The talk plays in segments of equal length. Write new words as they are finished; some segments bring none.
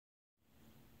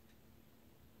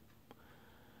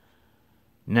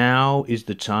Now is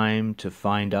the time to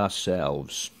find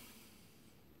ourselves,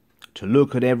 to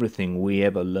look at everything we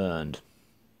ever learned.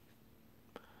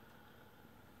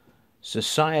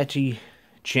 Society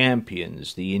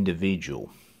champions the individual,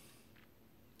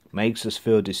 makes us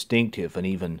feel distinctive and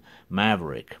even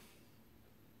maverick.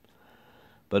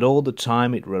 But all the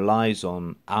time it relies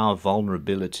on our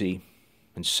vulnerability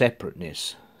and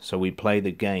separateness, so we play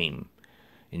the game,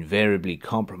 invariably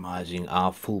compromising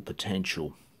our full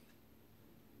potential.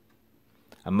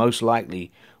 And most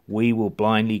likely we will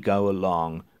blindly go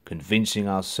along convincing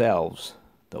ourselves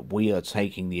that we are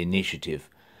taking the initiative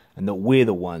and that we're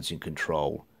the ones in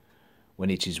control,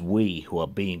 when it is we who are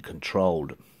being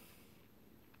controlled.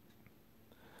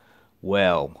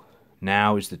 Well,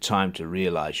 now is the time to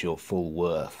realize your full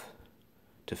worth,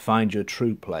 to find your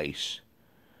true place,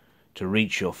 to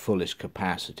reach your fullest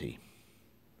capacity.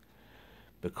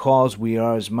 Because we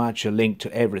are as much a link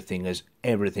to everything as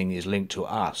everything is linked to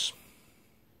us.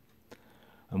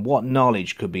 And what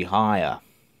knowledge could be higher?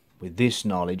 With this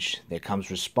knowledge there comes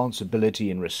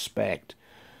responsibility and respect,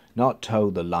 not toe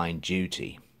the line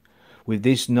duty. With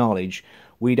this knowledge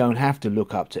we don't have to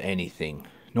look up to anything,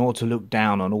 nor to look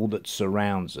down on all that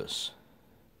surrounds us.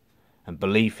 And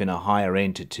belief in a higher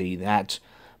entity, that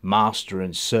master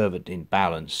and servant in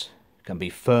balance, can be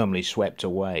firmly swept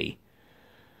away,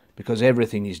 because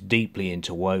everything is deeply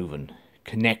interwoven,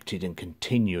 connected and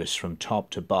continuous from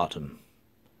top to bottom.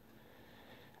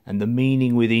 And the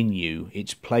meaning within you,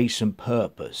 its place and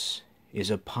purpose, is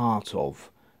a part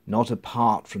of, not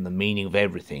apart from the meaning of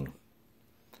everything.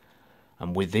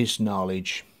 And with this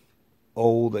knowledge,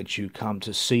 all that you come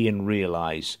to see and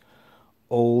realize,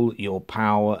 all your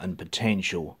power and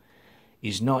potential,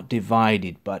 is not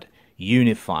divided but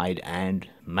unified and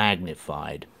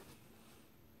magnified.